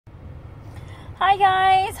Hi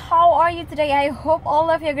guys, how are you today? I hope all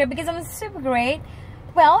of you are great because I'm super great.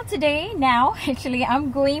 Well, today, now, actually,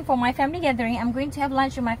 I'm going for my family gathering. I'm going to have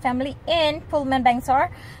lunch with my family in Pullman, Bangsar.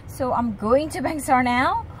 So I'm going to Bangsar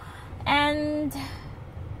now. And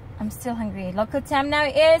I'm still hungry. Local time now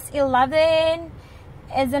is 11.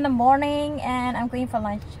 It's in the morning and I'm going for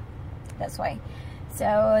lunch. That's why.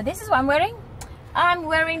 So this is what I'm wearing. I'm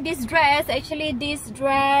wearing this dress. Actually, this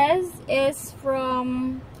dress is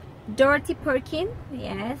from Dorothy Perkins.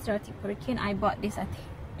 Yes, Dorothy Perkins. I bought this, I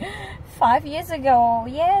think, 5 years ago.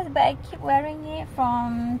 Yes, but I keep wearing it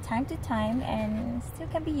from time to time and still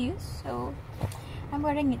can be used. So I'm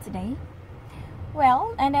wearing it today.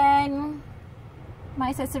 Well, and then my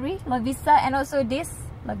accessory, Lovisa, and also this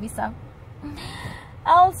Lovisa.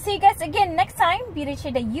 I'll see you guys again next time. Be the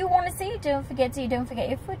shade that you want to see. Don't forget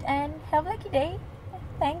your food and have a lucky day.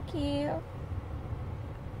 Thank you.